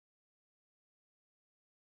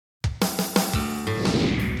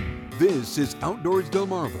This is Outdoors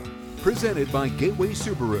Delmarva, presented by Gateway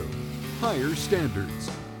Subaru. Higher standards.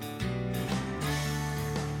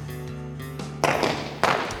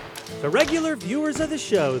 To regular viewers of the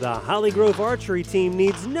show, the Holly Grove Archery Team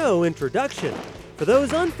needs no introduction. For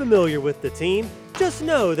those unfamiliar with the team, just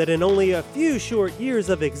know that in only a few short years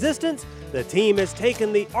of existence, the team has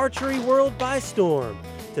taken the archery world by storm.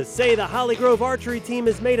 To say the Holly Grove Archery Team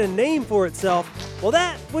has made a name for itself, well,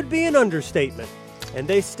 that would be an understatement. And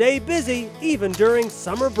they stay busy even during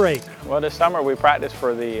summer break. Well, this summer we practiced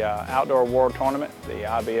for the Outdoor World Tournament, the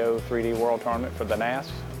IBO 3D World Tournament for the NAS,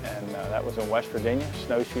 and that was in West Virginia,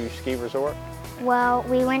 Snowshoe Ski Resort. Well,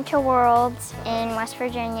 we went to Worlds in West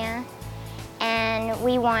Virginia, and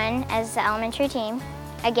we won as the elementary team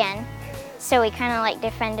again. So we kind of like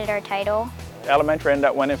defended our title. Elementary ended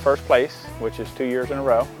up winning first place, which is 2 years in a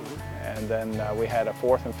row. And then we had a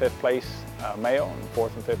 4th and 5th place male and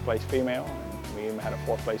 4th and 5th place female. And we even had a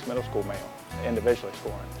 4th place middle school male individually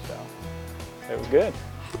scoring. So it was good.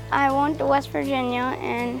 I went to West Virginia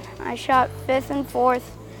and I shot 5th and 4th.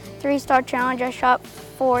 3-star challenge, I shot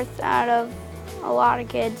 4th out of a lot of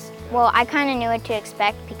kids. Well, I kind of knew what to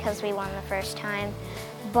expect because we won the first time,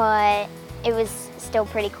 but it was still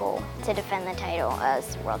pretty cool to defend the title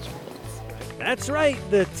as world champions. That's right,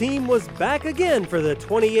 the team was back again for the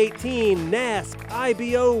 2018 NASC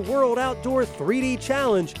IBO World Outdoor 3D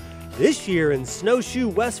Challenge, this year in Snowshoe,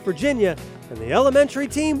 West Virginia, and the elementary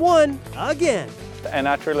team won again. And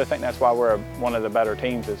I truly think that's why we're one of the better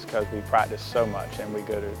teams, is because we practice so much and we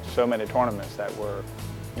go to so many tournaments that we're,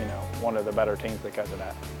 one of the better teams because of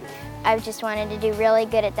that. I've just wanted to do really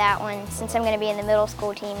good at that one since I'm going to be in the middle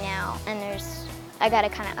school team now, and I got to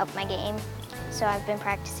kind of up my game. So I've been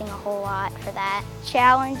practicing a whole lot for that.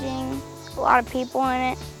 Challenging, a lot of people in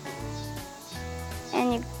it,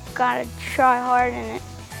 and you gotta try hard in it.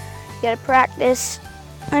 You gotta practice.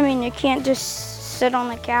 I mean, you can't just sit on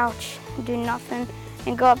the couch and do nothing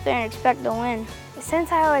and go up there and expect to win.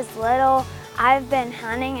 Since I was little, I've been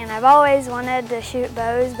hunting and I've always wanted to shoot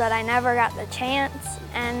bows, but I never got the chance.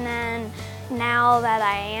 And then now that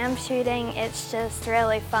I am shooting, it's just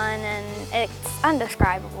really fun and it's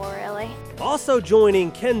undescribable, really. Also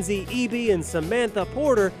joining Kenzie Eby and Samantha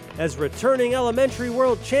Porter as returning elementary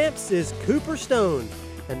world champs is Cooper Stone.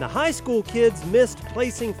 And the high school kids missed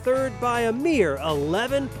placing third by a mere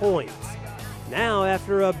 11 points. Now,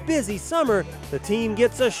 after a busy summer, the team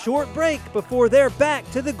gets a short break before they're back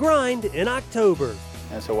to the grind in October.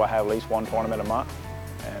 And so we'll have at least one tournament a month,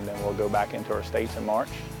 and then we'll go back into our states in March.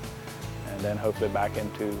 And then hopefully back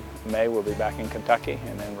into May, we'll be back in Kentucky,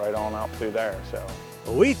 and then right on out through there. So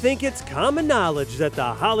we think it's common knowledge that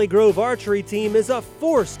the Holly Grove Archery Team is a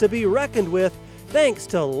force to be reckoned with, thanks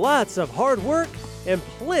to lots of hard work and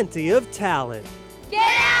plenty of talent. Get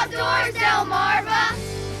outdoors, Delmarva!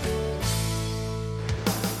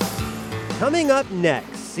 Coming up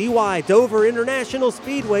next, see why Dover International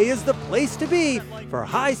Speedway is the place to be for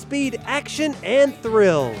high-speed action and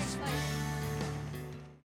thrills.